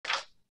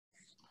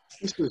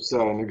This is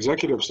an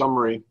executive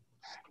summary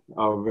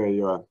of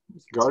a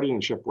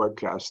guardianship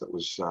webcast that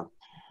was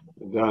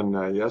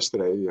done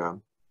yesterday,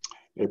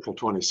 April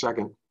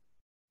 22nd.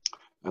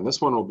 And this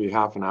one will be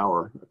half an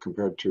hour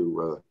compared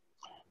to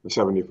the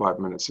 75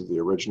 minutes of the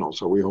original.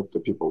 So we hope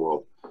that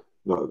people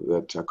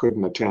that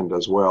couldn't attend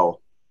as well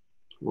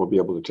will be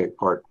able to take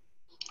part.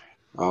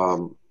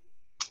 Our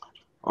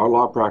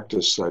law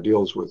practice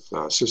deals with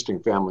assisting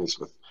families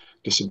with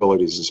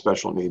disabilities and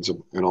special needs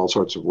in all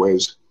sorts of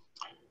ways.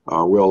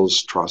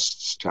 Wills,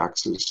 trusts,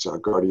 taxes,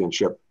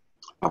 guardianship,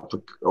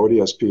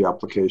 ODSP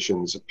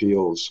applications,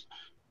 appeals,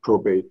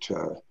 probate,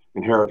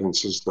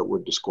 inheritances that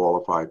would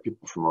disqualify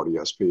people from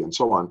ODSP, and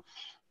so on.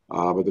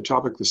 But the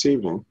topic this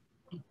evening,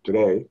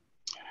 today,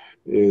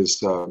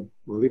 is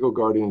legal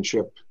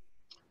guardianship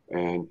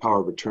and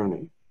power of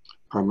attorney.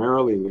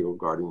 Primarily legal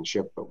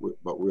guardianship, but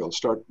we'll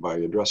start by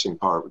addressing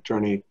power of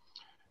attorney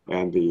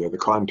and the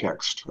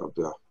context of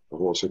the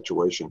whole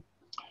situation.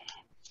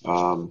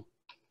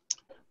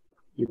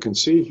 You can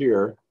see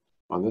here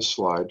on this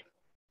slide,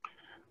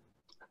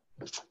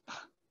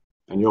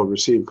 and you'll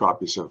receive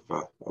copies of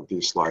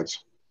these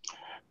slides,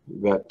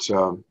 that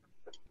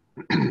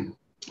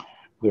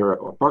there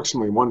are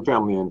approximately one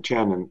family in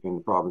 10 in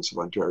the province of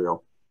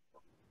Ontario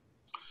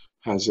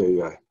has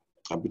a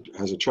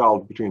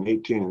child between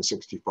 18 and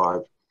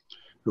 65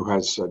 who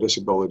has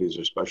disabilities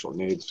or special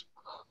needs.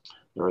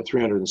 There are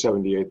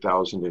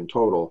 378,000 in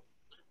total,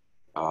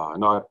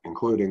 not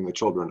including the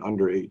children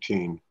under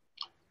 18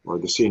 or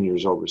the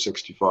seniors over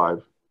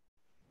 65.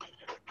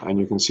 And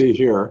you can see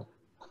here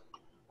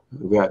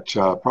that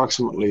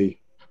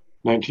approximately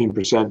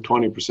 19%,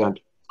 20%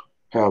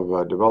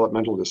 have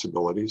developmental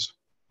disabilities,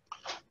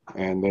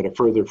 and that a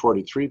further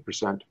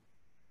 43%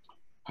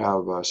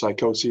 have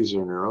psychoses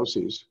or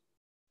neuroses.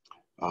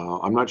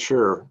 I'm not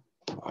sure,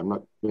 I'm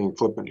not being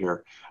flippant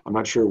here, I'm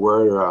not sure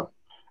where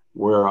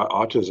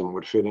autism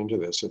would fit into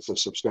this. It's a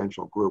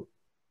substantial group.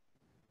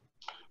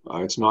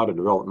 It's not a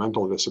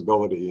developmental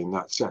disability in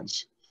that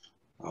sense.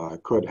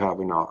 It could have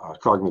a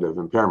cognitive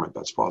impairment,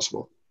 that's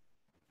possible.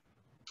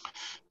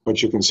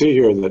 But you can see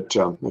here that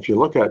if you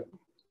look at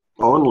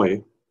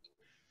only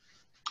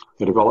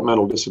the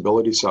developmental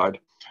disability side,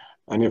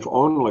 and if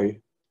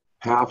only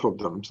half of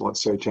them, so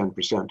let's say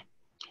 10%,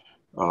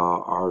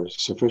 are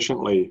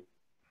sufficiently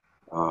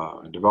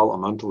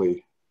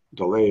developmentally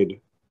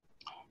delayed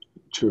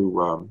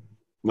to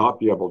not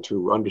be able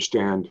to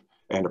understand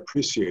and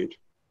appreciate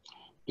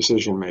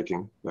decision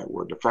making that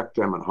would affect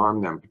them and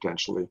harm them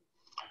potentially,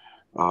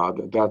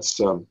 that's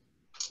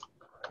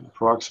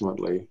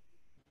approximately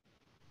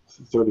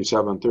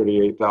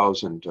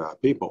 38,000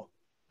 people.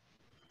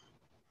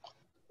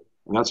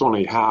 And that's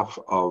only half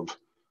of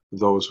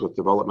those with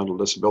developmental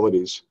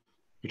disabilities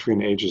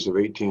between ages of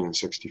 18 and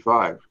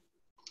 65.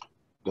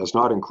 Does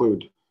not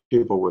include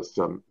people with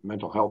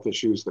mental health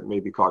issues that may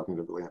be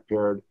cognitively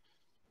impaired.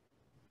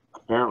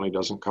 Apparently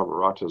doesn't cover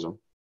autism.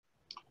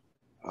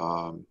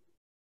 And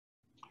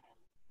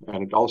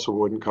it also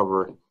wouldn't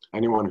cover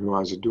anyone who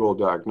has a dual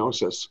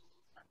diagnosis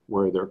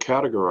where they're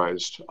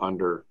categorized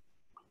under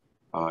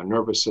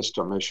nervous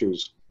system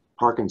issues,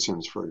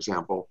 Parkinson's, for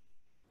example,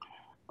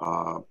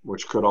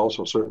 which could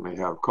also certainly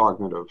have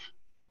cognitive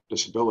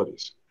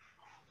disabilities.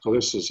 So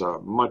this is a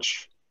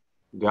much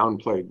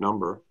downplayed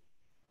number.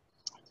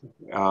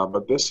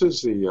 But this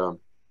is the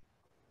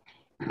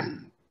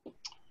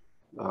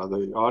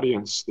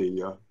audience,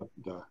 the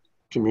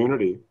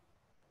community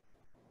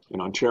in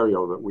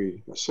Ontario that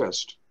we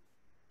assist.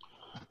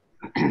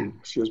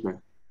 Excuse me.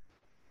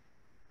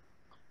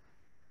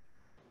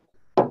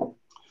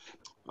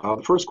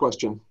 The first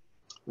question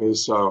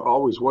is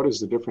always, what is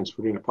the difference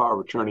between a power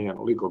of attorney and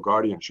a legal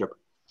guardianship?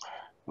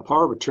 A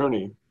power of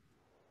attorney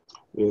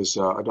is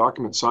a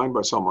document signed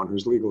by someone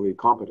who's legally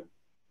competent,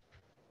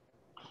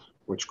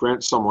 which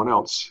grants someone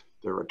else,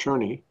 their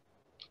attorney,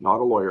 not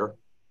a lawyer,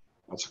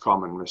 that's a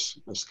common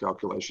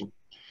miscalculation,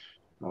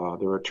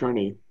 their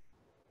attorney,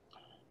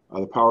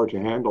 the power to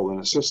handle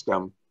and assist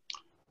them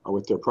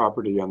with their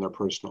property and their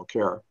personal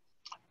care.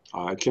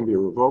 It can be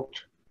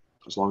revoked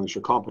as long as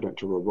you're competent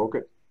to revoke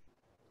it.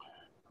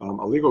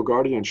 A legal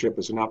guardianship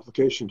is an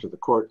application to the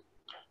court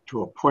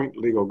to appoint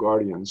legal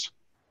guardians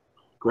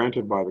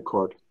granted by the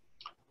court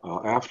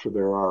after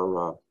there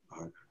are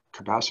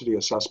capacity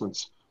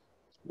assessments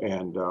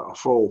and a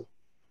full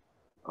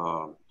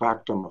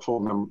factum, a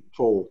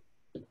full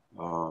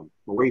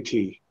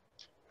weighty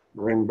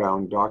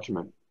ring-bound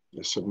document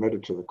is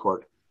submitted to the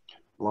court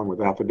along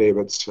with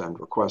affidavits and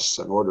requests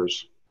and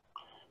orders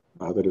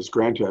that is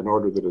granted, an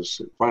order that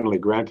is finally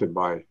granted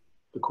by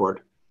the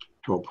court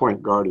to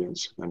appoint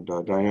guardians. And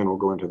Dianne will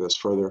go into this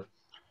further,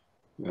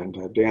 and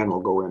Dan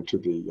will go into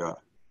the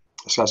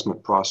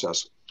assessment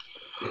process.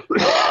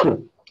 I'd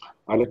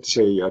like to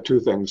say two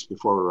things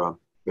before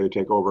they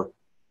take over.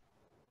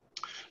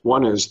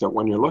 One is that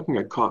when you're looking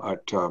at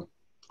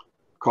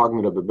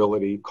cognitive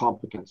ability,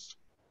 competence,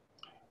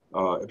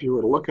 if you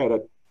were to look at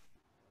it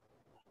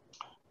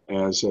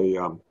as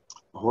a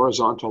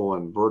horizontal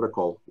and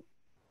vertical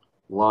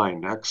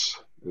line, X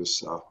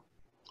is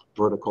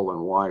vertical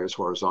and Y is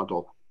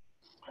horizontal.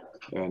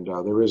 And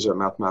there is a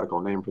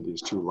mathematical name for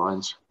these two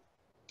lines.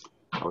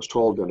 I was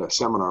told in a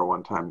seminar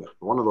one time that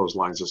one of those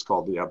lines is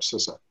called the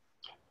abscissa,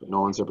 but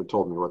no one's ever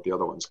told me what the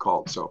other one's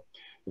called. So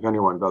if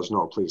anyone does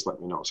know, please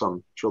let me know.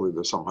 Surely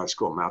there's some high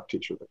school math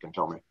teacher that can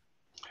tell me.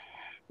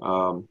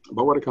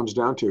 But what it comes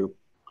down to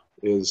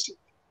is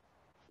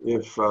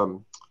if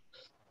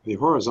the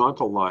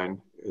horizontal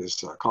line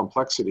is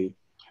complexity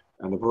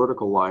and the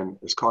vertical line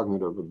is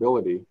cognitive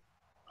ability,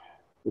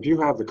 if you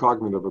have the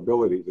cognitive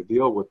ability to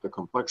deal with the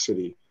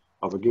complexity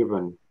of a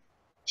given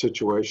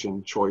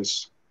situation,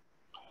 choice,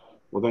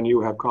 well, then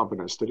you have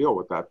competence to deal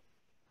with that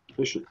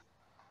issue.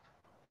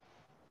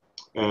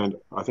 And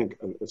I think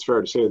it's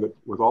fair to say that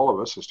with all of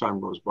us, as time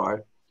goes by,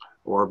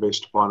 or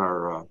based upon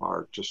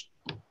our just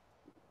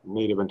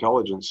native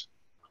intelligence,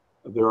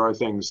 there are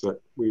things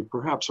that we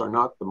perhaps are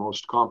not the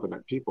most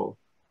competent people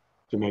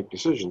to make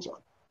decisions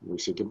on. We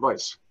seek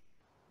advice.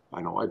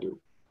 I know I do.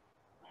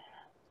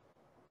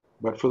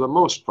 But for the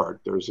most part,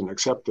 there's an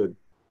accepted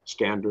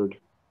standard,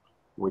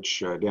 which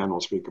Dan will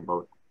speak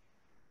about.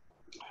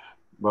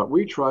 But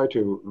we try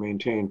to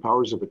maintain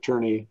powers of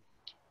attorney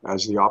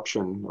as the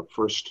option of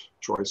first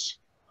choice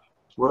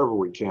wherever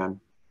we can.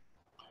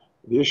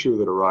 The issue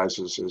that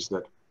arises is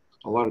that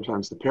a lot of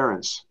times the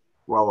parents,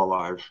 while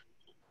alive,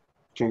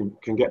 can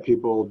get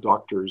people,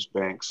 doctors,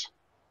 banks,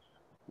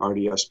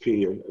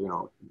 RDSP,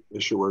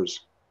 issuers,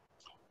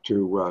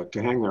 to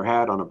hang their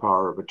hat on a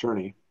power of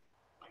attorney.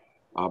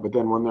 But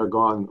then when they're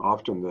gone,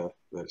 often the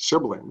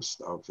siblings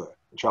of the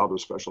child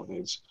with special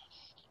needs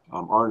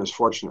aren't as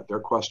fortunate. They're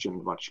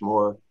questioned much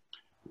more.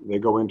 They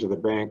go into the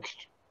bank,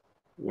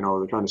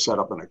 they're trying to set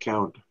up an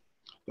account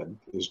that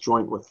is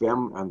joint with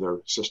them and their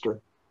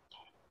sister.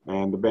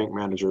 And the bank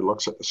manager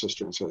looks at the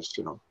sister and says,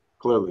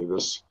 clearly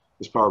this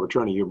power of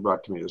attorney you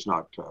brought to me is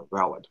not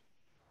valid.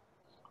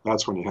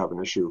 That's when you have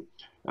an issue.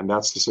 And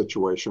that's the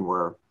situation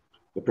where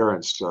the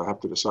parents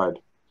have to decide,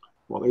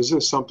 well, is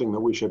this something that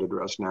we should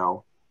address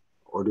now?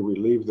 Or do we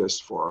leave this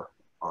for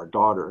our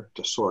daughter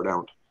to sort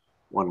out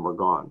when we're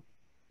gone?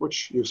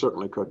 Which you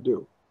certainly could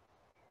do.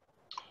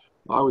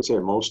 I would say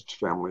most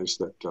families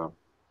that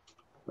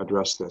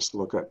address this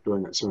look at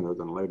doing it sooner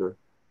than later.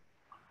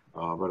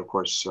 But of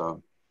course,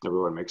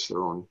 everyone makes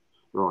their own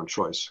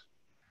choice.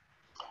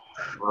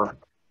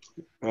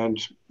 And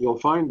you'll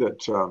find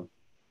that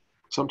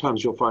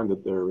sometimes you'll find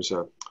that there is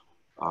a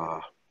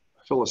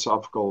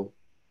philosophical,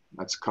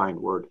 that's a kind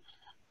word,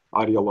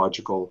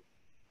 ideological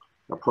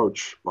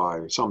approach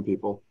by some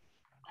people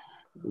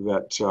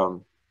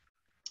that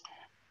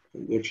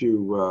if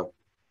you're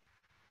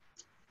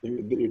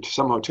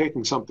somehow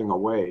taking something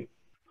away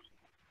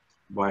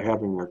by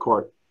having a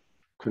court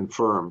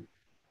confirm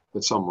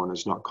that someone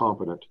is not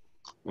competent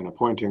and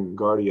appointing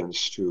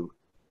guardians to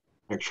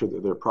make sure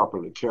that they're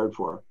properly cared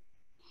for,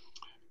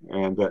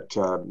 and that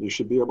you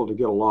should be able to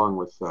get along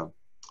with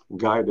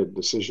guided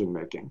decision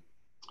making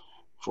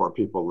for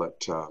people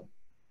that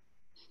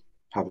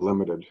have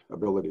limited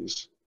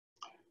abilities.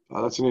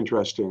 That's an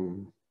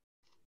interesting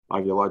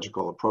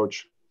ideological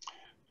approach.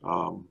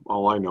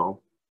 All I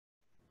know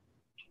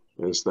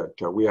is that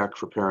we act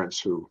for parents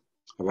who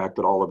have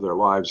acted all of their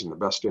lives in the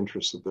best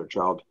interests of their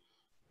child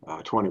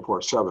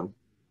 24/7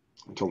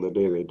 until the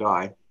day they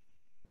die.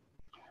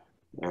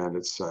 And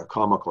it's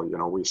comical,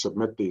 we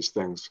submit these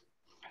things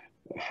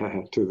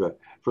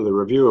for the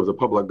review of the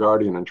public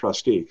guardian and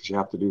trustee, because you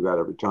have to do that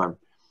every time.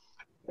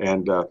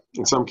 And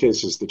in some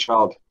cases, the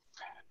child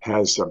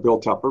has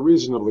built up a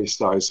reasonably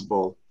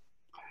sizable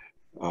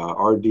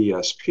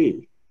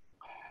RDSP.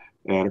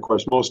 And of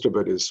course, most of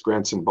it is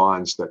grants and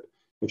bonds that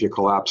if you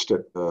collapsed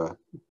it, they're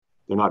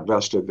not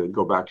vested, they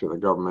go back to the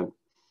government,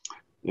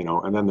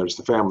 and then there's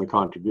the family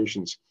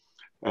contributions.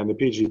 And the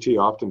PGT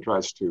often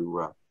tries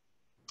to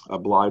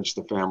oblige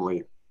the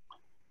family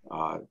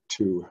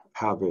to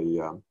have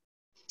a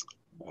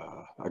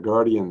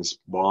guardian's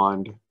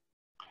bond,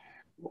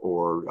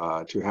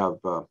 or to have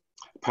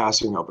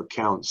passing of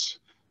accounts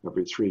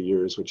every 3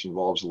 years, which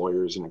involves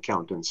lawyers and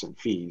accountants and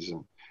fees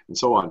and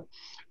so on.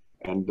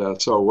 And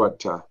so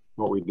what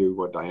we do,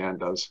 what Dianne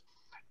does,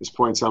 is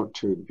points out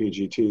to the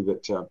PGT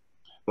that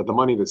the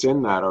money that's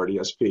in that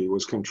RDSP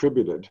was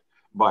contributed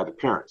by the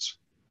parents.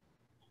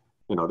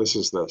 This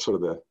is the sort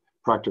of the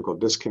practical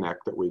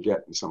disconnect that we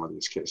get in some of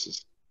these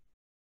cases.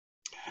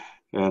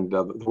 And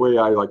the way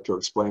I like to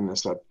explain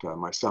this at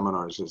my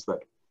seminars is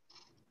that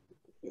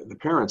the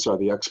parents are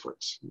the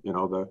experts.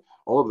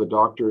 All of the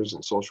doctors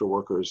and social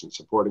workers and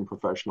supporting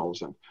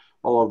professionals and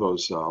all of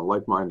those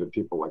like-minded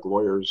people like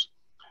lawyers.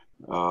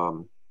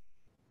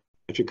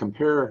 If you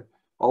compare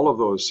all of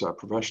those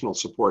professional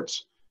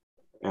supports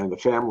and the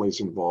family's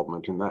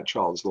involvement in that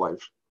child's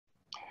life,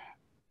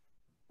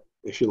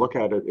 if you look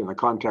at it in the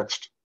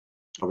context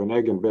of an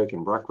egg and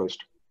bacon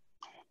breakfast,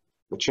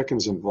 the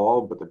chicken's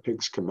involved, but the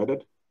pig's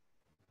committed.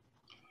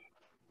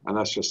 And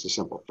that's just a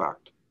simple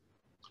fact.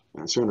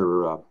 And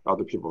sooner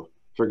other people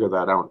figure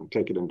that out and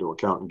take it into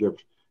account and give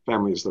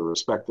families the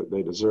respect that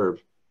they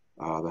deserve,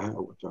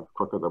 the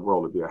quicker the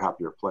world would be a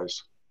happier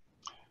place.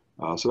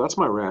 So that's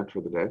my rant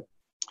for the day.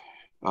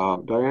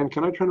 Dianne,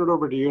 can I turn it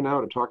over to you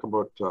now to talk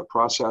about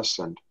process,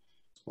 and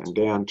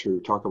Dan to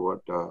talk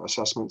about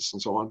assessments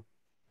and so on?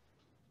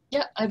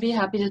 Yeah, I'd be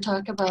happy to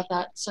talk about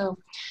that. So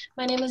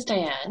my name is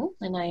Dianne,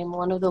 and I am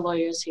one of the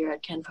lawyers here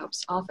at Ken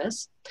Pope's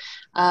office.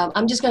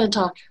 I'm just going to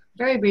talk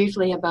very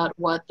briefly about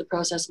what the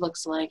process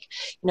looks like.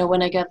 You know,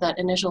 when I get that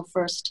initial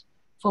first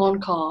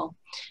phone call,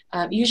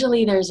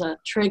 usually there's a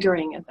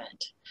triggering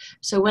event.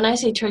 So when I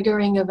say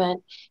triggering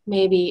event,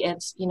 maybe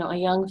it's, you know, a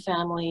young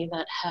family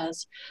that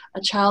has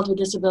a child with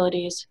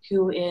disabilities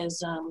who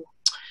is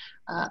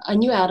a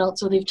new adult,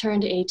 so they've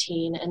turned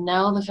 18, and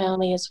now the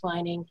family is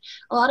finding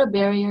a lot of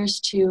barriers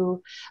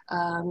to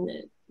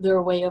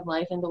their way of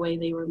life and the way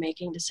they were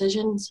making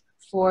decisions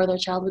for their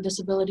child with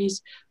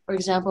disabilities. For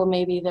example,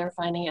 maybe they're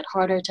finding it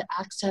harder to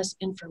access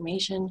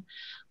information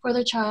for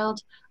their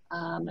child,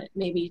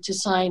 maybe to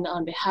sign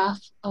on behalf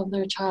of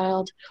their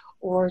child,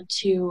 or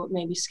to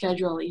maybe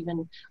schedule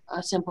even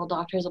a simple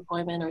doctor's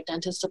appointment or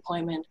dentist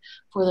appointment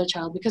for their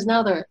child, because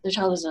now their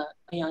child is a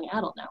young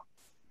adult now.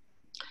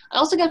 I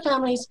also get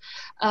families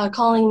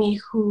calling me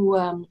who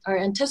are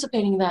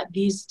anticipating that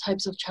these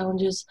types of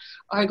challenges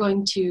are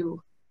going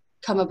to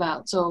come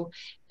about. So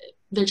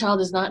their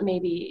child is not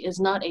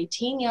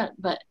 18 yet,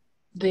 but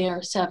they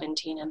are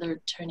 17 and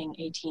they're turning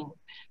 18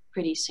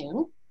 pretty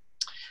soon.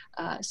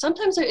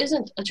 Sometimes there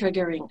isn't a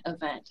triggering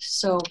event.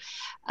 So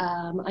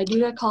I do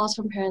get calls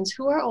from parents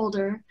who are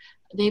older.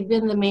 They've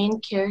been the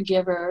main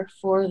caregiver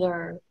for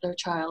their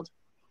child,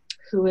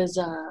 who is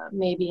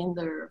maybe in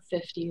their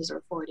 50s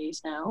or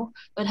 40s now,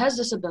 but has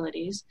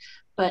disabilities.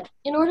 But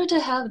in order to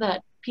have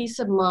that peace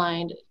of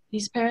mind,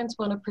 these parents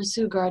want to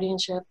pursue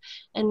guardianship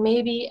and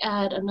maybe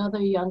add another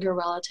younger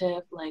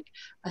relative, like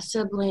a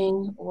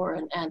sibling or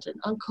an aunt and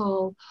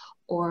uncle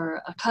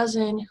or a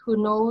cousin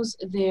who knows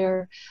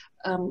their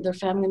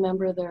family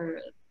member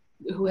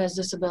who has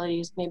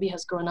disabilities, maybe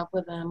has grown up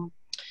with them.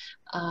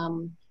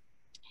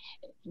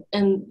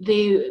 And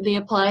they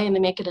apply and they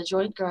make it a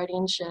joint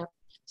guardianship,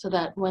 so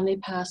that when they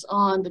pass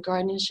on, the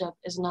guardianship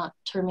is not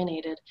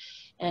terminated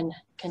and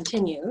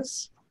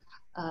continues.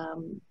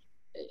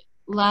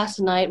 Last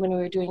night when we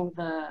were doing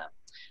the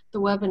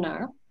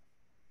webinar,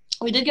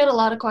 we did get a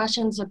lot of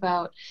questions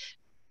about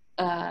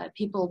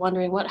people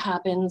wondering what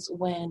happens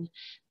when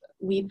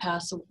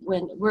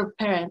when we're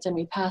parents and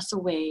we pass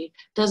away,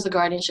 does the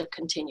guardianship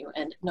continue?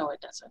 And no, it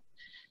doesn't.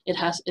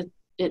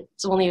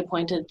 It's only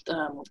appointed,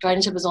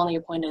 guardianship is only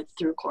appointed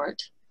through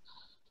court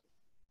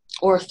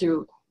or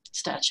through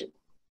statute.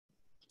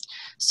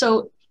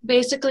 So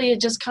basically,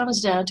 it just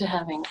comes down to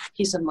having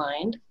peace of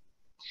mind.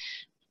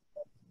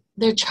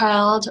 Their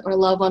child or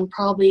loved one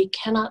probably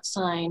cannot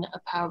sign a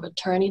power of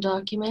attorney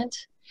document,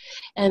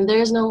 and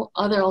there's no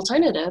other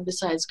alternative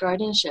besides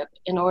guardianship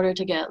in order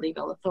to get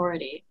legal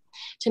authority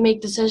to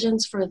make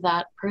decisions for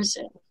that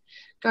person.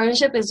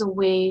 Guardianship is a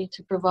way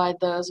to provide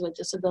those with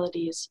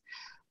disabilities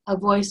a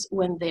voice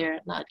when they're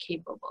not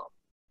capable.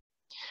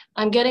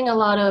 I'm getting a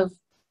lot of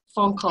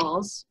phone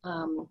calls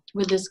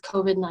with this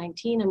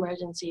COVID-19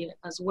 emergency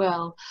as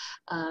well,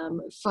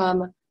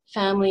 from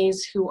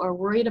families who are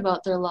worried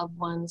about their loved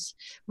ones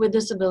with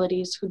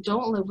disabilities, who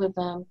don't live with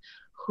them,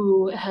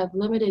 who have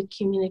limited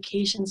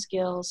communication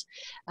skills.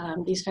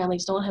 These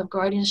families don't have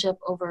guardianship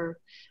over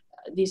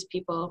these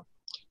people.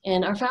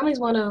 And our families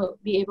want to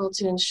be able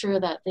to ensure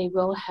that they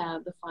will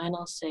have the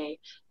final say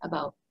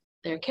about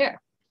their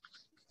care.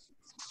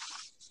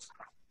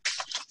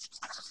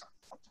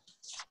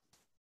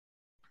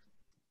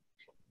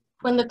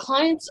 When the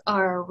clients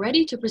are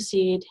ready to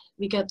proceed,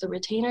 we get the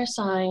retainer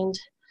signed,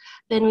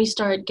 then we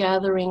start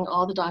gathering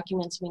all the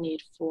documents we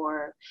need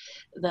for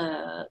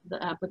the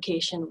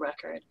application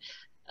record.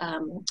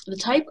 The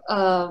type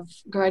of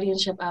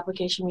guardianship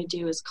application we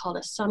do is called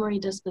a summary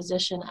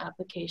disposition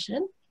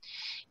application,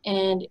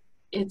 and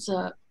it's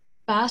a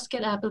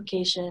basket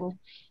application.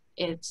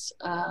 It's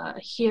a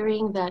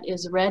hearing that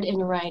is read in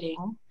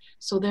writing,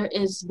 so there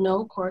is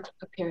no court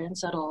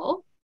appearance at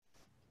all.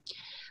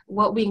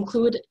 What we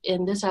include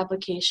in this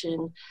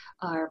application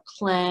are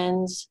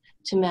plans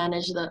to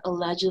manage the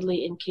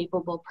allegedly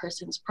incapable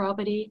person's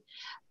property,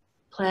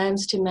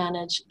 plans to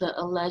manage the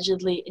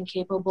allegedly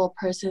incapable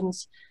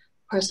person's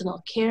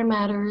personal care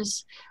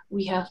matters.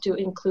 We have to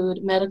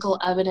include medical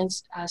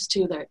evidence as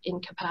to their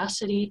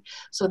incapacity,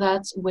 so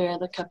that's where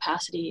the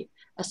capacity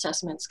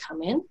assessments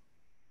come in.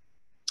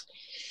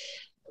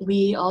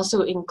 We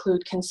also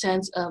include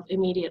consents of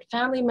immediate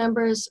family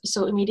members.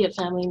 So immediate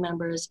family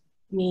members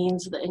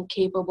means the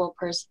incapable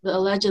person, the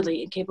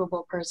allegedly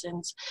incapable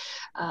person's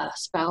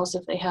spouse,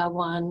 if they have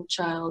one,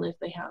 child, if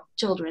they have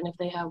children, if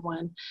they have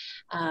one,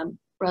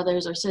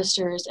 brothers or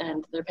sisters,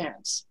 and their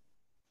parents.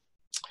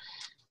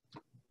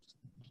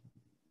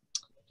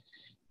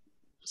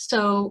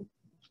 So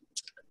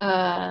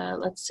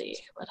let's see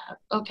what happened.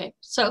 Okay,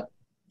 so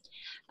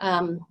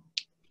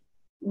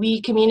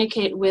we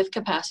communicate with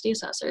capacity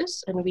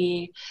assessors, and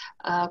we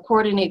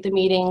coordinate the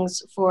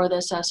meetings for the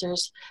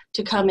assessors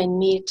to come and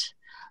meet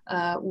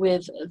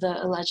with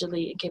the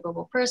allegedly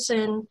incapable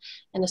person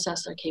and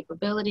assess their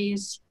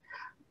capabilities.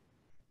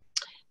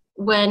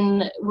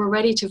 When we're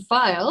ready to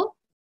file,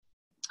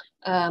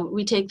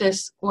 We take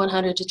this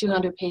 100 to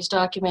 200 page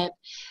document,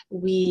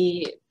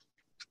 we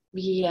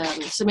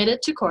submit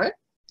it to court,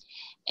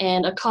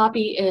 and a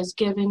copy is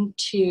given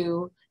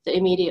to the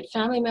immediate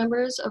family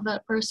members of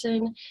that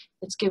person,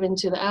 it's given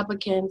to the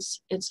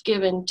applicants, it's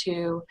given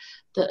to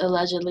the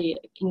allegedly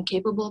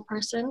incapable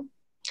person,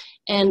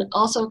 and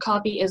also a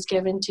copy is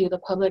given to the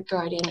public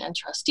guardian and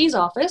trustee's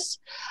office.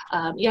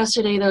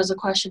 Yesterday there was a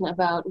question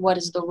about what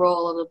is the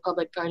role of the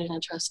public guardian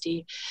and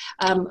trustee.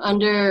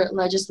 Under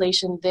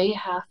legislation, they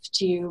have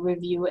to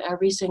review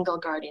every single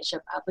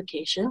guardianship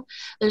application.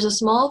 There's a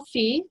small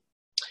fee,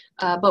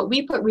 but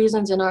we put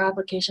reasons in our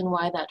application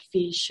why that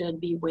fee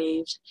should be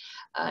waived,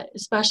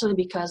 especially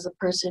because the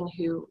person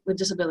who with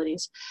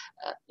disabilities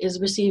is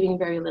receiving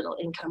very little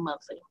income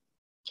monthly.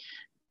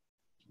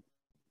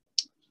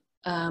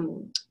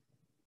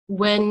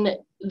 When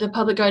the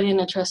public guardian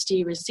and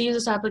trustee receives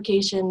this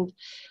application,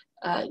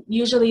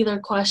 usually their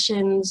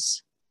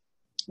questions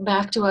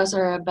back to us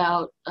are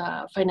about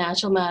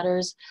financial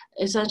matters.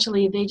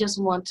 Essentially, they just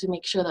want to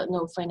make sure that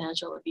no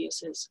financial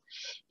abuse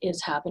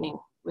is happening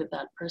with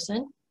that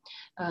person.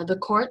 The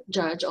court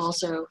judge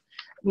also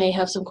may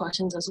have some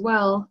questions as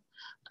well,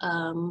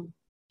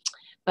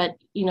 but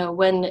you know,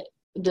 when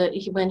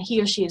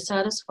he or she is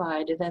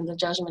satisfied, then the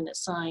judgment is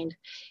signed,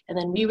 and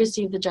then we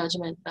receive the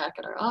judgment back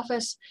at our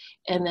office,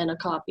 and then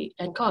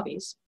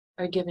copies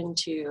are given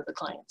to the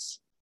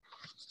clients.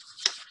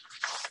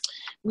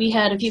 We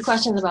had a few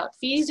questions about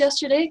fees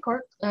yesterday,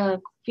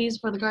 fees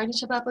for the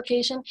guardianship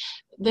application.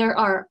 There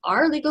are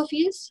our legal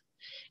fees.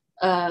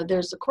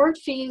 There's the court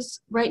fees.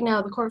 Right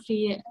now, the court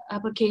fee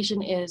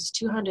application is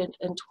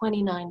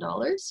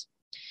 $229.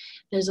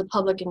 There's a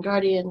public and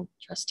guardian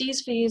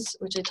trustees fees,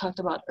 which I talked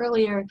about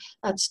earlier.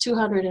 That's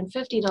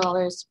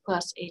 $250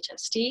 plus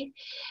HST.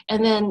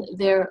 And then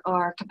there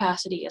are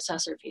capacity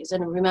assessor fees.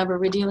 And remember,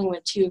 we're dealing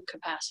with 2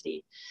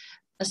 capacity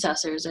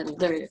assessors, and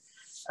they're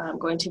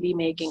going to be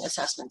making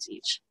assessments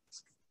each.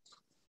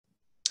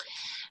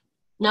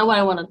 Now what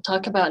I want to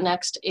talk about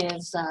next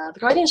is the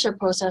guardianship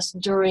process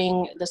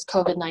during this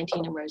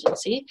COVID-19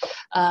 emergency.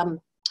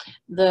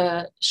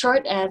 The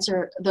short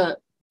answer, the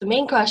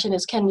main question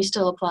is, can we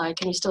still apply?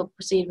 Can we still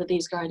proceed with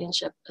these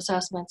guardianship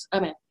assessments?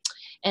 And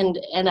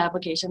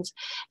applications?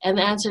 And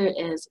the answer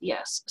is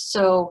yes.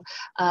 So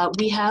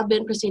we have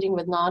been proceeding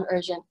with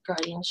non-urgent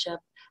guardianship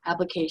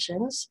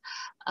applications.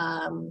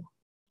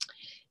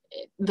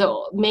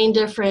 The main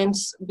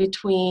difference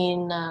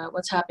between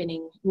what's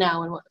happening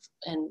now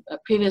and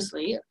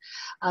previously,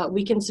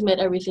 we can submit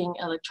everything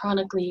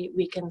electronically.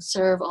 We can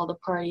serve all the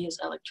parties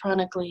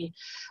electronically.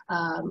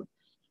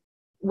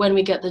 When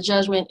we get the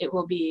judgment, it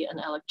will be an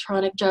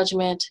electronic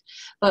judgment.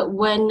 But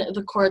when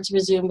the courts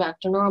resume back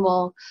to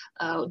normal,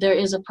 there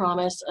is a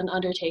promise, an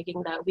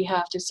undertaking that we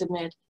have to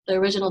submit the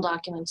original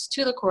documents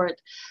to the court,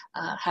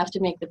 have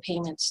to make the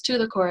payments to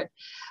the court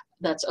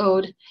that's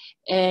owed,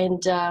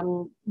 and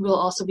we'll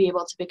also be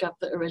able to pick up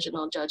the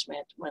original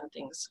judgment when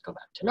things go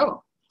back to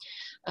normal.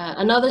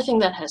 Another thing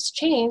that has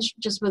changed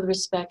just with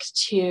respect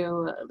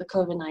to the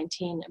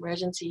COVID-19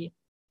 emergency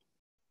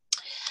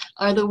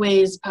are the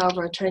ways power of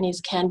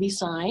attorneys can be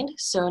signed.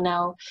 So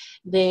now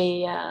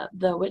the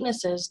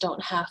witnesses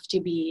don't have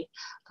to be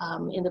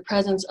in the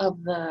presence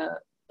of the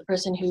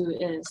person who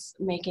is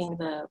making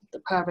the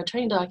power of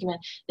attorney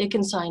document. They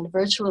can sign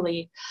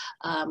virtually,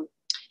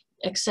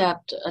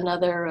 except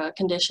another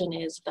condition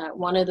is that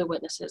one of the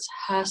witnesses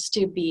has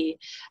to be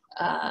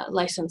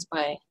licensed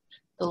by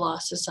the Law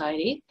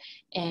Society.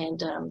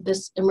 And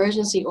this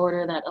emergency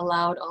order that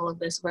allowed all of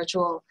this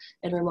virtual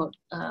and remote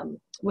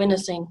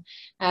witnessing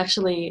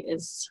actually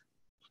is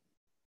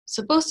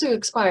supposed to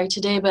expire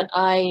today, but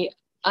I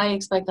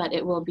expect that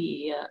it will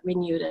be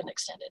renewed and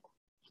extended.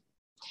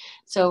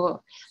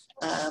 So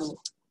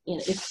you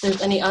know, if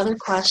there's any other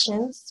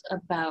questions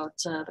about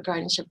the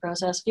guardianship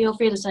process, feel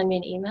free to send me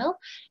an email.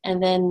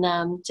 And then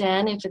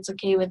Dan, if it's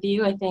okay with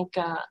you, I think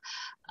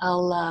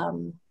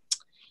I'll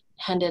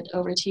hand it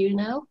over to you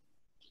now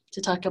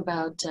to talk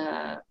about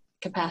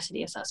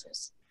capacity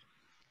assessors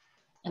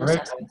and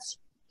assessments.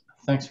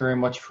 Thanks very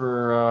much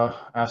for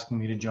asking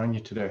me to join you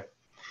today.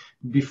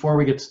 Before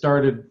we get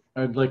started,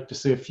 I'd like to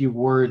say a few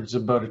words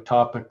about a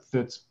topic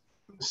that's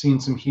seen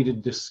some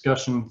heated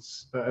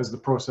discussions as the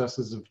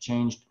processes have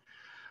changed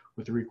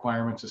with the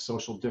requirements of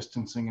social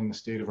distancing in the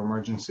state of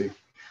emergency.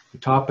 The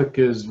topic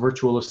is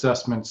virtual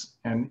assessments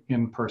and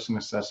in-person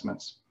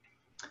assessments.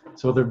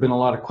 So there have been a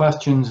lot of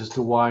questions as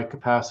to why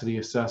capacity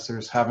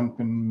assessors haven't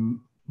been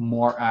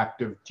more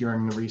active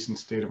during the recent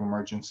state of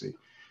emergency.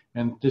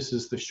 And this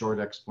is the short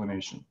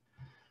explanation.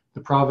 The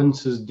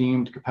province has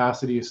deemed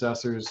capacity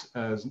assessors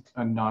as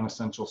a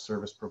non-essential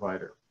service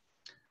provider.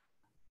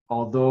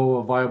 Although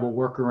a viable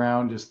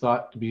workaround is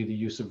thought to be the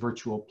use of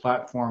virtual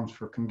platforms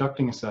for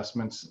conducting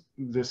assessments,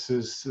 this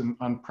is an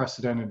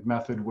unprecedented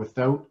method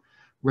without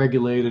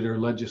regulated or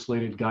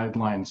legislated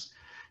guidelines.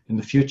 In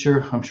the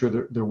future, I'm sure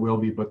there will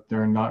be, but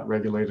there are not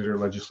regulated or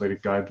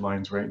legislated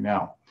guidelines right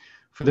now.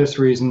 For this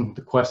reason,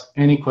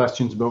 any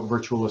questions about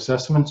virtual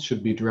assessments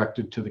should be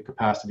directed to the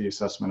Capacity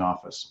Assessment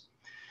Office.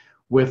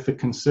 with the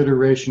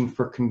consideration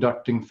for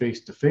conducting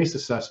face-to-face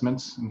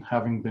assessments, and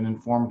having been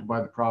informed by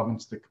the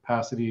province that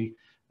capacity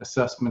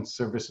assessment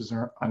services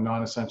are a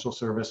non-essential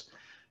service,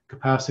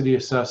 capacity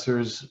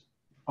assessors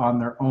on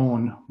their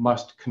own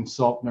must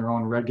consult their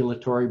own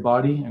regulatory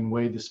body and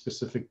weigh the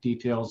specific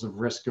details of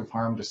risk of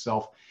harm to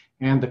self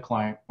and the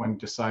client when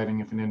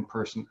deciding if an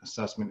in-person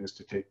assessment is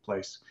to take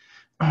place.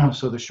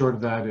 So the short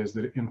of that is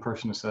that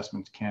in-person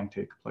assessments can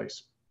take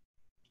place.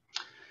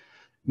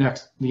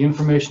 Next, the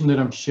information that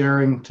I'm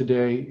sharing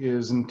today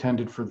is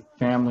intended for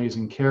families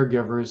and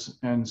caregivers,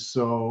 and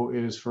so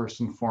it is first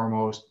and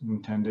foremost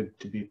intended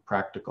to be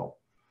practical.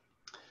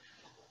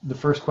 The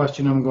first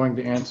question I'm going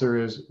to answer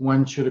is,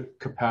 when should a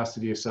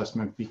capacity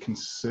assessment be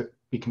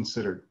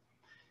considered?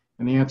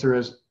 And the answer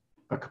is,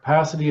 a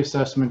capacity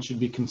assessment should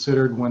be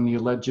considered when the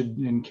alleged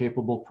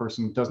incapable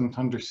person doesn't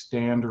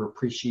understand or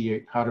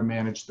appreciate how to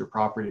manage their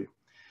property.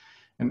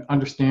 And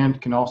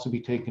understand can also be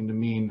taken to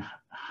mean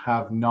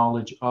have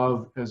knowledge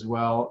of, as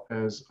well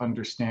as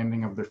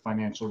understanding of, their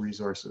financial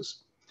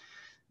resources.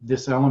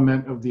 This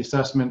element of the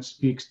assessment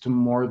speaks to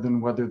more than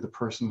whether the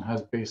person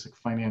has basic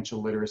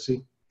financial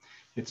literacy.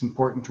 It's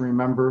important to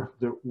remember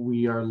that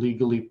we are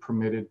legally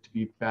permitted to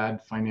be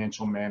bad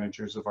financial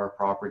managers of our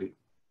property.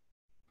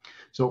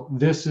 So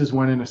this is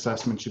when an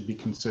assessment should be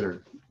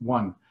considered.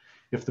 1,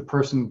 if the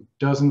person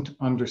doesn't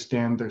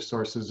understand their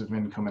sources of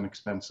income and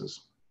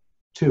expenses.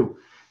 2,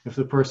 if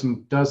the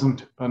person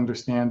doesn't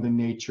understand the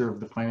nature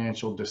of the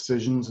financial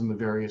decisions and the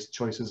various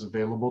choices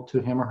available to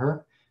him or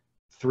her.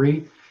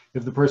 3,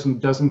 if the person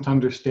doesn't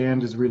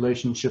understand his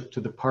relationship to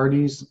the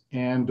parties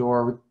and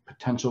or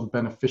potential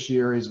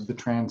beneficiaries of the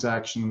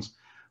transactions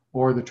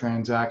or the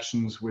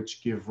transactions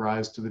which give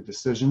rise to the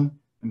decision.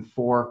 And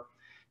 4,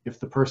 if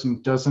the person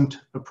doesn't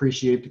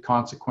appreciate the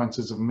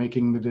consequences of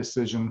making the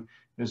decision,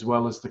 as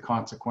well as the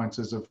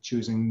consequences of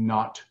choosing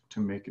not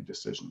to make a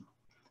decision.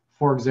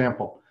 For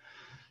example,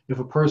 if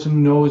a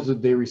person knows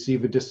that they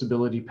receive a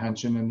disability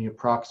pension and the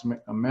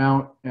approximate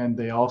amount, and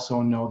they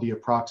also know the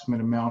approximate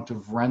amount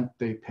of rent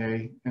they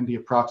pay and the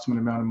approximate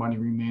amount of money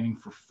remaining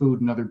for food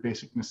and other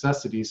basic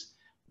necessities,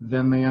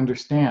 then they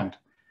understand.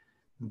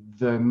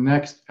 The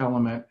next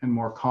element and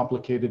more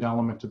complicated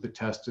element of the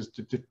test is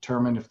to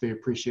determine if they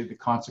appreciate the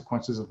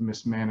consequences of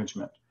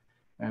mismanagement.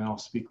 And I'll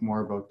speak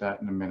more about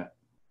that in a minute.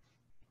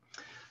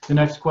 The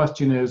next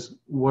question is,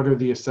 what are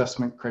the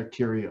assessment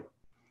criteria?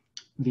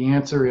 The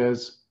answer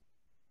is,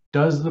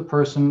 does the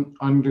person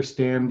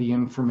understand the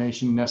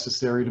information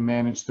necessary to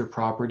manage their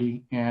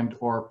property and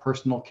or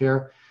personal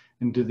care,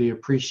 and do they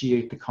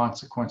appreciate the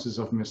consequences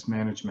of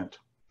mismanagement?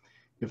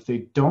 If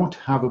they don't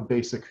have a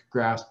basic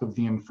grasp of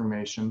the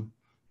information,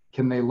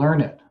 can they learn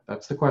it?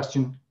 That's the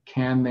question.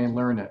 Can they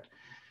learn it?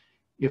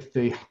 If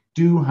they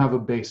do have a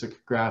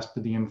basic grasp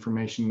of the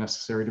information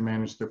necessary to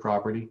manage their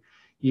property,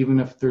 even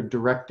if they're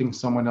directing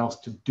someone else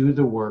to do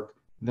the work,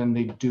 then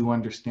they do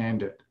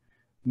understand it.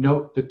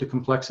 Note that the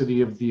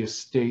complexity of the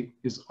estate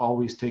is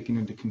always taken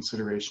into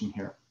consideration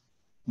here.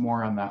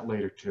 More on that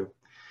later too.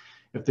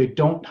 If they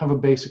don't have a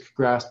basic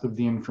grasp of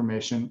the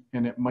information,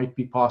 and it might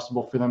be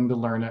possible for them to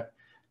learn it,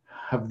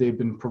 have they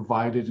been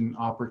provided an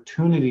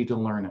opportunity to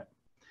learn it?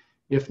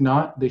 If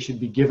not, they should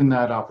be given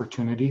that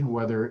opportunity,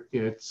 whether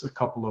it's a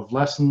couple of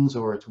lessons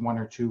or it's 1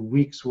 or 2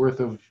 weeks worth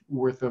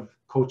of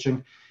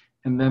coaching,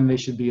 and then they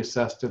should be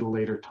assessed at a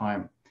later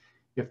time.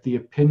 If the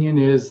opinion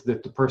is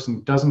that the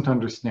person doesn't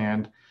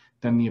understand,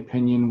 then the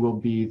opinion will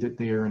be that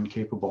they are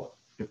incapable.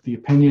 If the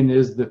opinion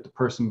is that the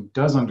person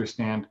does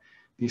understand,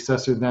 the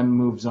assessor then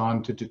moves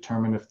on to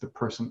determine if the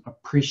person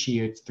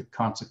appreciates the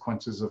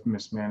consequences of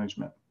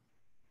mismanagement.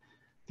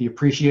 The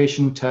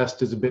appreciation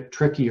test is a bit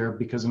trickier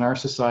because in our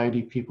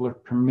society, people are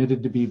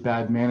permitted to be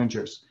bad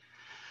managers.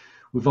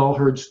 We've all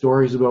heard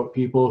stories about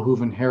people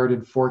who've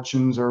inherited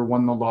fortunes or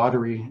won the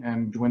lottery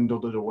and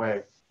dwindled it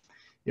away.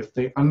 If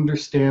they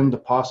understand the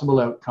possible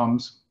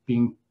outcomes,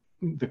 being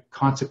the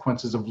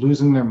consequences of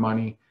losing their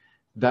money,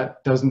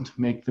 that doesn't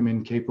make them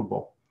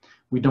incapable.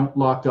 We don't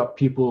lock up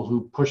people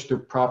who push their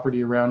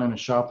property around in a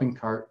shopping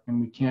cart, and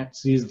we can't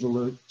seize the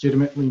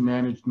legitimately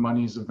managed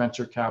monies of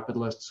venture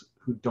capitalists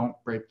who don't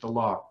break the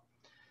law.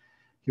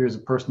 Here's a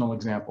personal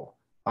example.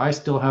 I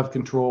still have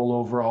control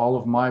over all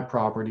of my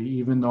property,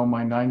 even though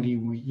my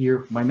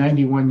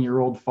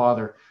 91-year-old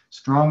father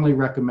strongly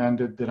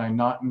recommended that I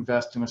not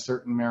invest in a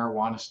certain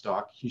marijuana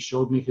stock. He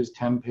showed me his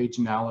 10-page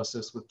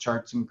analysis with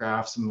charts and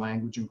graphs and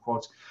language and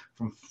quotes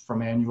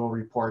from annual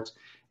reports.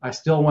 I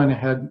still went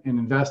ahead and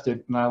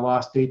invested, and I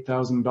lost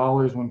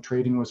 $8,000 when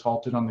trading was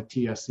halted on the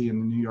TSE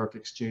and the New York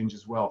Exchange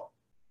as well.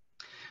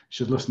 I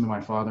should listen to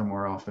my father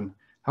more often.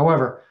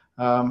 However,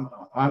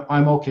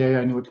 I'm okay.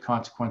 I knew what the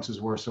consequences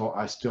were, so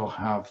I still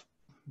have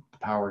the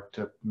power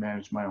to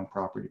manage my own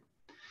property.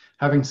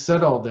 Having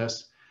said all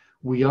this,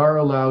 we are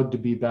allowed to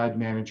be bad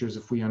managers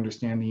if we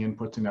understand the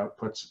inputs and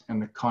outputs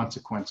and the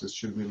consequences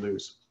should we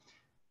lose.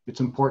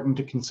 It's important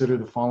to consider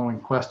the following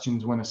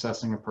questions when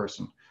assessing a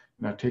person.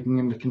 Now, taking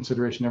into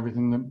consideration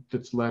everything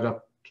that's led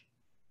up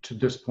to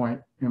this point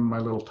in my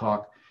little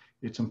talk,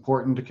 it's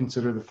important to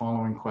consider the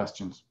following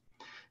questions.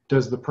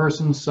 Does the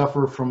person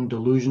suffer from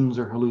delusions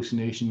or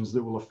hallucinations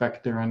that will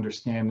affect their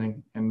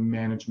understanding and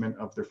management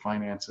of their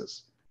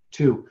finances?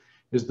 2,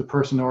 is the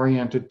person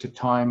oriented to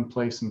time,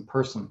 place, and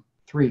person?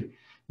 3,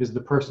 is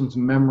the person's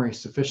memory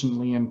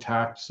sufficiently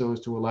intact so as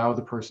to allow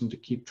the person to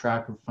keep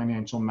track of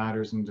financial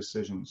matters and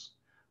decisions?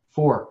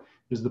 4,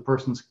 is the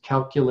person's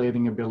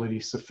calculating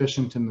ability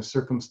sufficient in the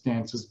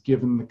circumstances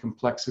given the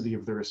complexity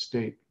of their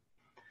estate?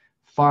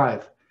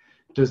 5,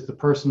 does the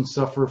person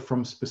suffer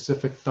from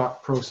specific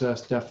thought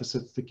process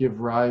deficits that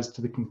give rise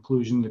to the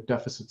conclusion that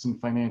deficits in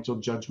financial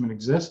judgment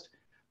exist?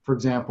 For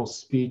example,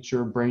 speech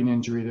or brain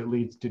injury that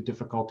leads to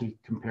difficulty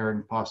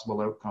comparing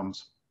possible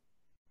outcomes.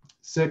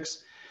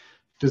 6,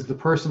 does the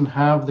person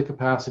have the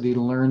capacity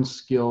to learn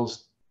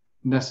skills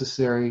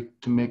necessary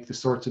to make the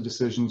sorts of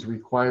decisions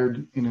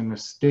required in an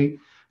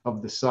estate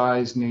of the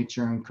size,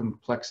 nature, and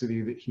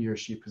complexity that he or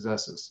she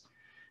possesses?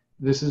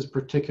 This is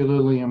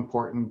particularly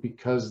important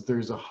because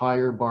there's a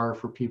higher bar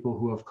for people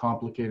who have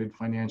complicated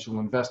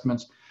financial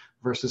investments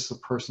versus a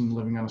person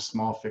living on a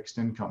small fixed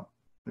income.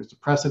 There's a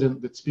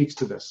precedent that speaks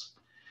to this.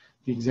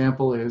 The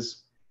example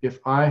is, if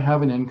I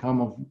have an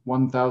income of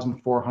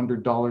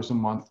 $1,400 a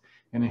month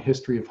and a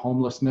history of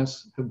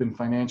homelessness, have been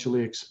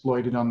financially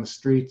exploited on the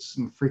streets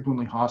and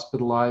frequently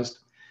hospitalized,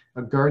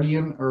 a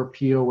guardian or a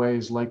POA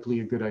is likely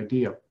a good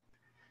idea.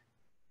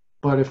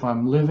 But if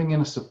I'm living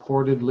in a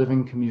supported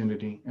living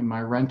community and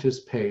my rent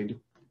is paid,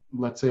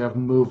 let's say I've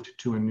moved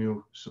to a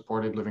new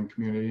supported living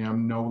community,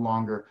 I'm no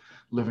longer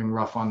living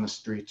rough on the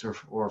streets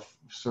or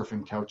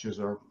surfing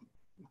couches or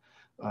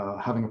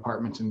having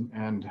apartments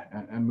and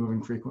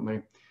moving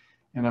frequently,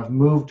 and I've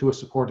moved to a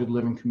supported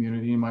living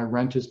community and my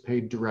rent is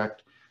paid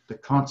direct, the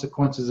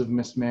consequences of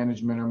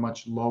mismanagement are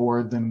much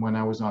lower than when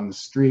I was on the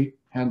street.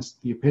 Hence,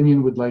 the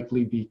opinion would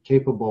likely be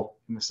capable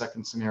in the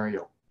second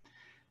scenario.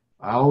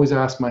 I always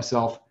ask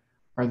myself,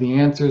 are the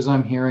answers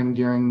I'm hearing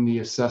during the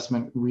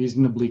assessment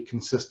reasonably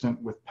consistent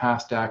with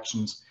past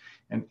actions?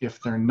 And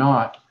if they're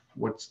not,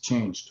 what's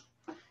changed?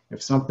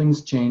 If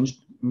something's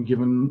changed and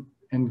given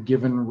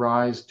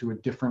rise to a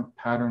different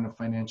pattern of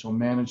financial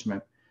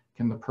management,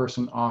 can the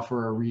person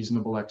offer a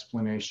reasonable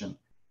explanation?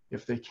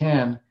 If they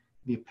can,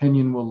 the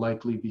opinion will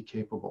likely be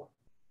capable.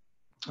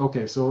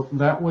 Okay, so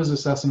that was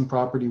Assessing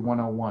Property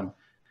 101.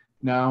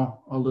 Now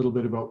a little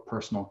bit about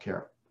personal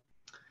care.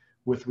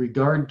 With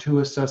regard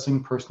to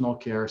assessing personal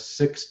care,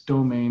 6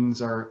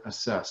 domains are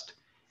assessed.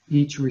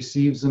 Each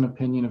receives an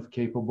opinion of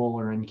capable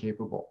or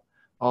incapable.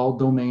 All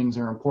domains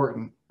are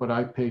important, but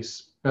I pay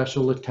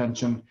special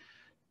attention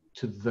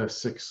to the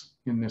 6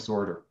 in this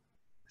order: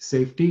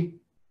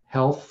 safety,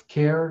 health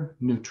care,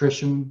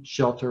 nutrition,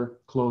 shelter,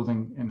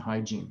 clothing, and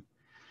hygiene.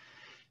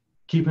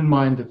 Keep in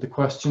mind that the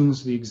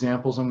questions, the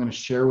examples I'm going to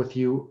share with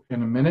you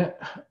in a minute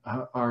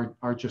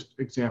are just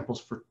examples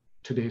for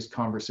today's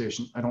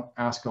conversation. I don't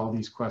ask all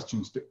these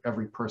questions to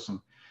every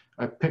person.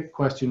 I pick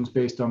questions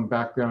based on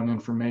background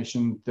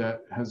information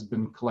that has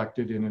been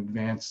collected in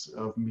advance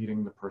of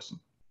meeting the person.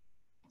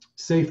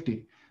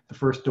 Safety, the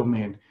first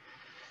domain.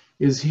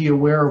 Is he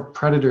aware of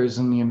predators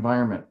in the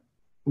environment?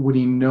 Would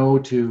he know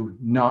to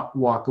not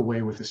walk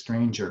away with a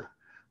stranger?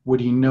 Would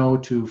he know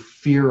to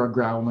fear a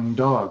growling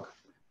dog?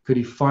 Could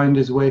he find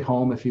his way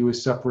home if he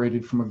was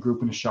separated from a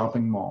group in a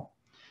shopping mall?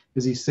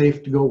 Is he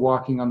safe to go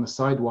walking on the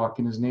sidewalk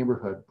in his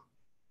neighborhood?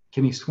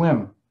 Can he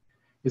swim?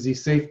 Is he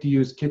safe to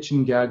use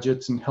kitchen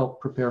gadgets and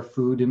help prepare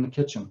food in the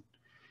kitchen?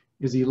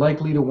 Is he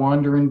likely to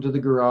wander into the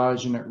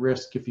garage and at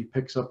risk if he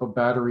picks up a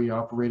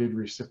battery-operated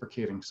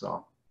reciprocating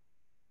saw?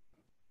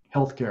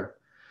 Healthcare.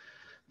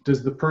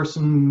 Does the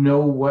person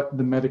know what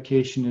the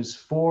medication is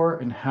for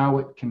and how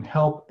it can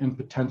help and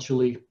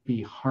potentially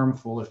be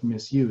harmful if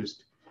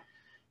misused?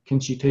 Can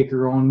she take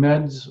her own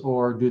meds,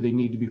 or do they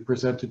need to be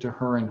presented to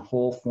her in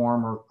whole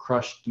form or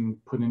crushed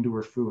and put into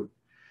her food?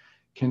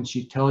 Can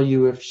she tell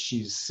you if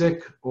she's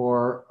sick,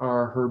 or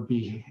are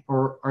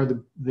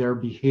there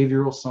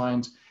behavioral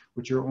signs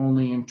which are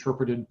only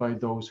interpreted by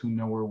those who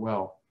know her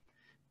well?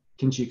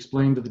 Can she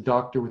explain to the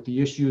doctor what the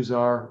issues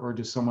are, or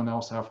does someone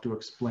else have to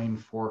explain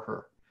for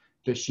her?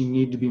 Does she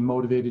need to be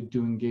motivated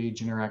to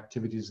engage in her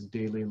activities of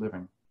daily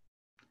living?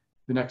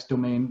 The next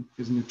domain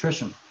is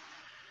nutrition.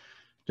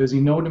 Does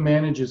he know to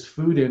manage his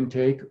food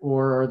intake,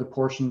 or are the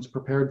portions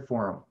prepared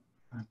for him?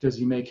 Does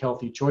he make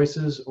healthy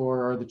choices,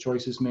 or are the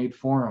choices made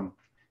for him?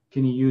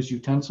 Can he use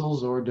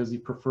utensils, or does he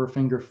prefer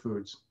finger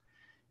foods?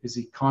 Is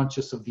he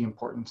conscious of the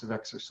importance of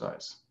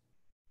exercise?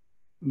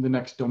 The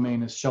next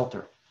domain is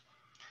shelter.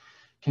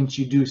 Can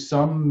she do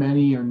some,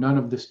 many, or none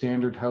of the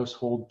standard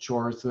household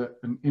chores that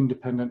an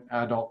independent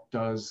adult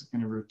does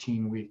in a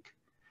routine week?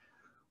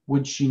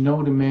 Would she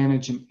know to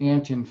manage an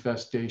ant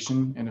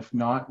infestation? And if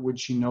not, would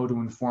she know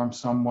to inform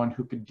someone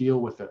who could deal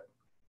with it?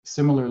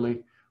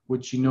 Similarly,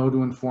 would she know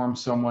to inform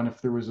someone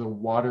if there was a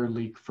water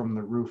leak from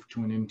the roof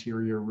to an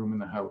interior room in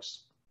the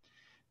house?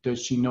 Does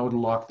she know to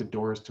lock the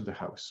doors to the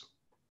house?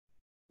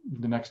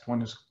 The next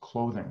one is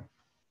clothing.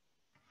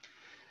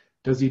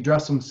 Does he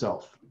dress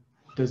himself?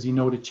 Does he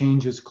know to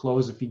change his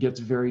clothes if he gets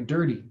very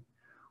dirty?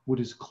 Would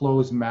his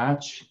clothes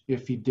match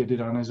if he did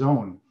it on his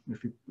own,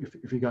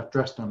 if he got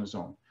dressed on his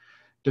own?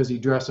 Does he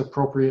dress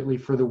appropriately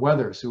for the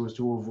weather so as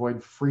to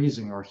avoid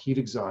freezing or heat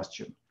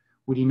exhaustion?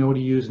 Would he know to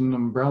use an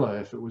umbrella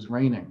if it was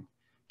raining?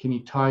 Can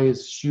he tie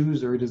his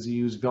shoes, or does he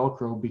use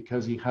Velcro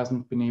because he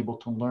hasn't been able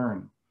to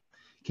learn?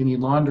 Can he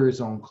launder his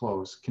own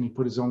clothes? Can he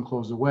put his own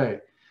clothes away?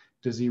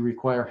 Does he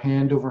require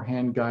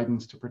hand-over-hand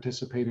guidance to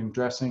participate in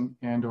dressing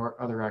and or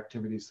other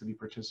activities that he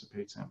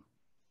participates in?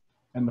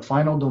 And the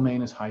final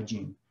domain is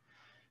hygiene.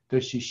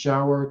 Does she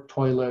shower,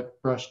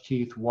 toilet, brush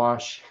teeth,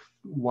 wash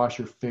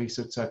her face,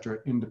 etc.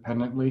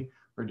 independently,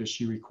 or does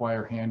she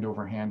require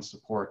hand-over-hand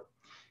support?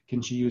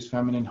 Can she use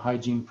feminine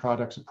hygiene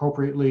products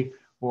appropriately,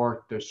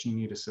 or does she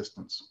need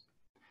assistance?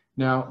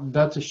 Now,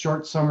 that's a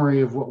short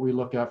summary of what we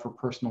look at for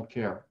personal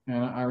care.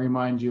 And I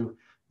remind you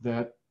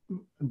that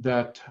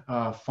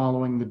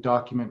following the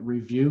document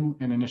review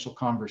and initial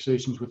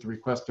conversations with the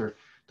requester,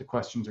 the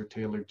questions are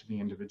tailored to the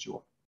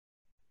individual.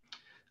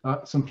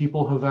 Some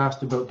people have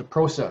asked about the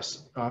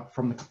process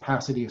from the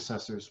capacity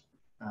assessor's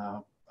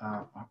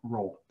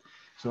role.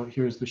 So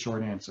here's the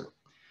short answer.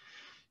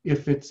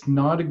 If it's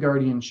not a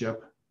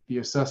guardianship, the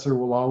assessor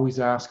will always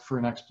ask for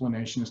an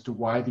explanation as to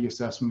why the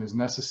assessment is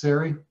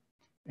necessary,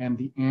 and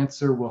the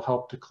answer will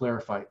help to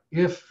clarify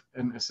if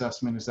an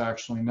assessment is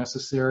actually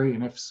necessary,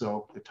 and if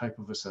so, the type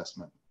of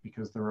assessment,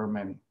 because there are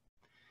many.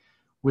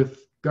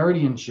 With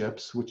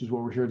guardianships, which is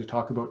what we're here to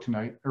talk about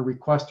tonight, a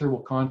requester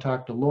will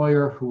contact a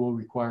lawyer who will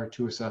require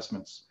 2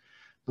 assessments.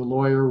 The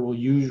lawyer will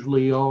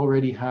usually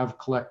already have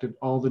collected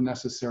all the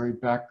necessary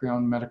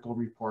background medical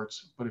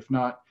reports, but if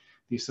not,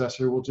 the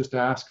assessor will just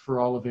ask for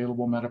all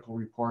available medical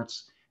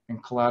reports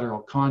and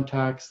collateral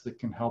contacts that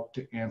can help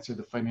to answer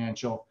the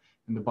financial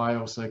and the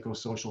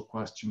biopsychosocial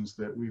questions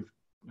that we've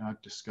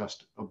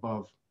discussed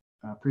above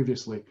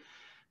previously.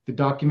 The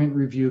document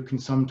review can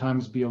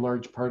sometimes be a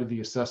large part of the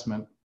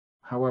assessment.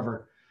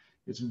 However,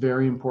 it's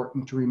very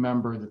important to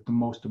remember that the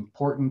most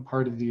important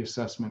part of the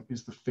assessment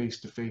is the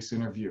face-to-face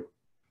interview.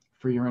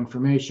 For your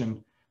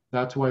information,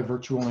 that's why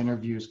virtual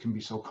interviews can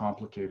be so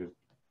complicated.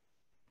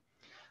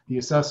 The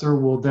assessor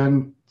will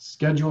then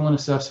schedule an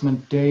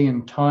assessment day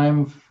and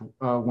time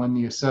when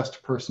the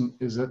assessed person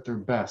is at their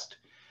best.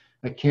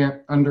 I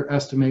can't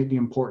underestimate the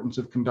importance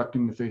of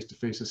conducting the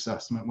face-to-face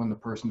assessment when the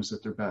person is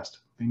at their best.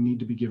 They need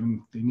to be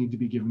given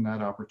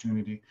that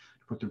opportunity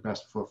to put their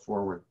best foot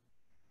forward.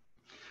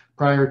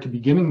 Prior to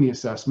beginning the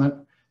assessment,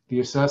 the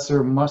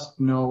assessor must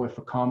know if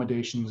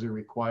accommodations are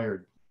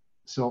required.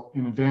 So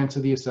in advance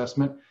of the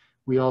assessment,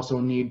 we also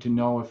need to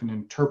know if an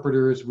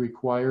interpreter is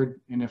required,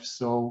 and if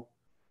so,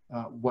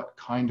 what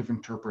kind of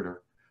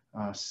interpreter,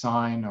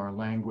 sign or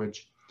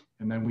language,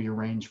 and then we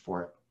arrange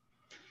for it.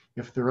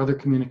 If there are other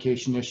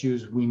communication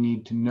issues, we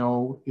need to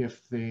know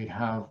if they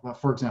have,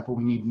 for example,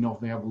 we need to know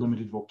if they have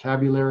limited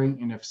vocabulary,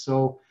 and if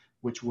so,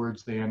 which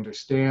words they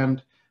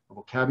understand. A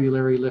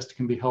vocabulary list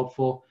can be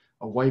helpful.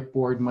 A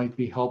whiteboard might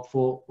be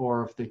helpful,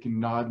 or if they can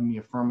nod in the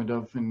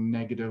affirmative and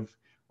negative,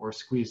 or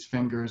squeeze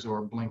fingers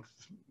or blink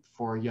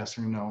for yes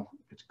or no.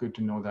 It's good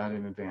to know that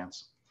in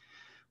advance.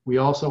 We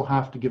also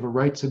have to give a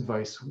rights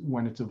advice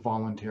when it's a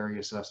voluntary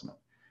assessment.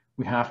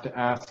 We have to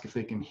ask if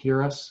they can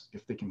hear us,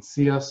 if they can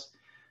see us.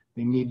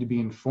 They need to be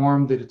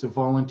informed that it's a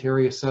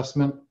voluntary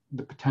assessment,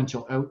 the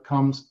potential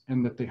outcomes,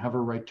 and that they have a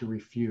right to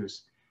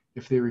refuse.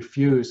 If they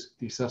refuse,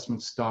 the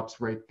assessment stops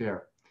right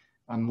there,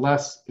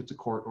 unless it's a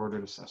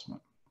court-ordered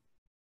assessment.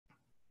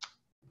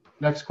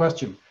 Next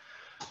question.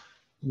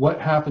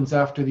 What happens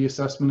after the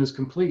assessment is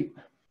complete?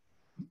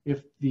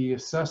 If the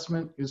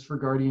assessment is for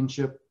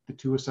guardianship, the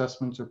 2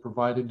 assessments are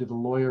provided to the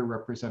lawyer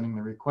representing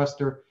the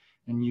requester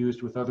and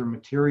used with other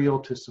material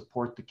to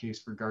support the case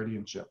for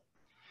guardianship.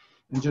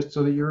 And just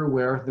so that you're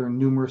aware, there are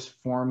numerous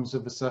forms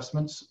of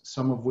assessments,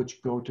 some of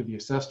which go to the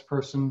assessed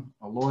person,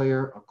 a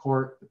lawyer, a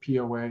court, the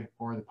POA,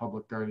 or the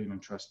public guardian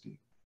and trustee.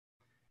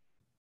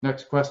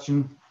 Next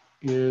question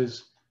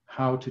is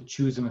how to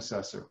choose an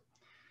assessor.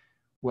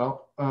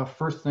 Well,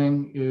 first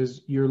thing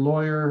is your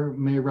lawyer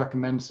may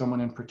recommend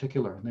someone in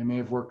particular. They may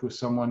have worked with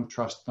someone,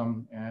 trust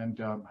them,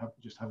 and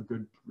just have a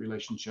good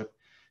relationship.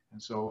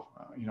 And so,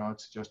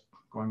 it's just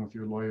going with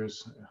your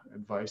lawyer's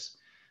advice.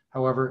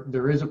 However,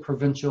 there is a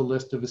provincial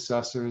list of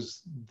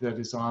assessors that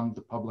is on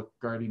the Public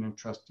Guardian and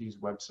Trustees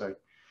website.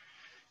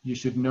 You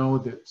should know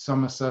that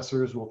some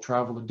assessors will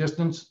travel a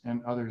distance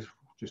and others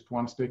just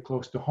want to stay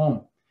close to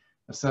home.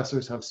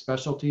 Assessors have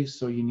specialties,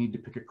 so you need to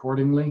pick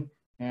accordingly.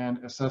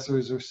 And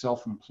assessors are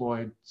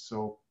self-employed,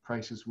 so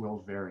prices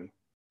will vary.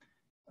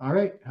 All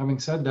right, having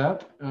said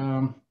that,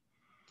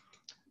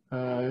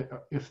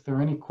 if there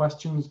are any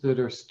questions that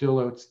are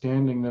still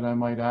outstanding that I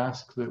might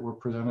ask that were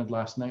presented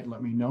last night,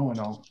 let me know and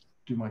I'll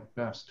do my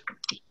best.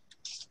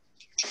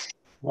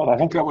 Well, I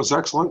think that was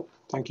excellent.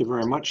 Thank you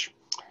very much.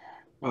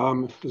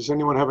 Does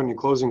anyone have any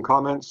closing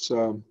comments?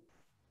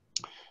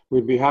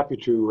 We'd be happy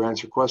to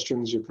answer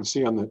questions. You can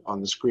see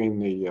on the screen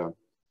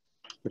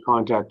the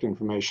contact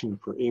information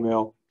for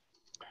email.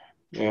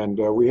 And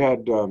we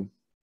had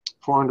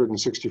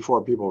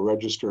 464 people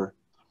register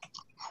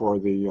for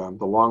the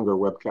longer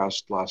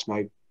webcast last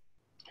night.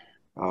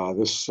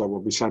 This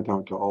will be sent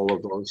out to all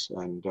of those,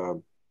 and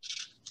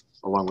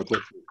along with the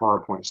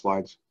PowerPoint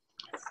slides.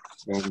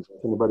 And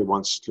if anybody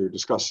wants to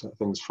discuss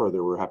things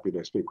further, we're happy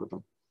to speak with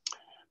them.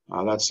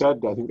 That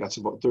said, I think that's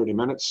about 30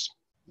 minutes,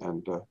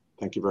 and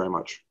thank you very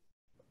much.